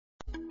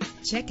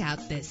Check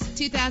out this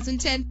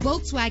 2010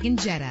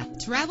 Volkswagen Jetta.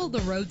 Travel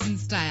the roads in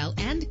style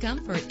and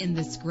comfort in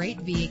this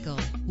great vehicle.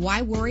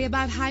 Why worry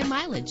about high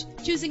mileage?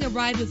 Choosing a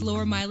ride with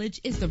lower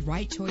mileage is the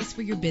right choice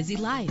for your busy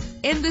life.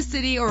 In the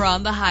city or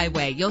on the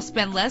highway, you'll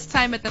spend less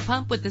time at the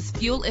pump with this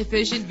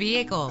fuel-efficient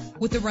vehicle.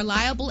 With a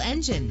reliable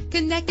engine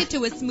connected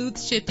to a smooth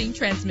shifting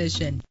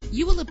transmission,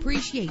 you will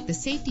appreciate the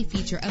safety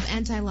feature of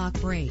anti-lock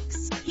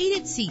brakes.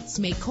 Heated seats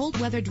make cold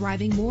weather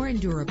driving more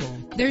endurable.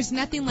 There's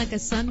nothing like a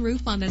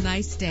sunroof on a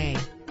nice day.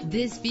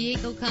 This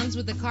vehicle comes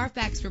with a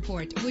Carfax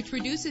report, which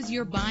reduces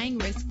your buying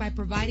risk by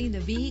providing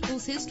the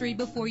vehicle's history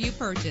before you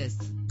purchase.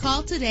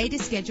 Call today to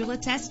schedule a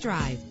test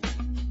drive.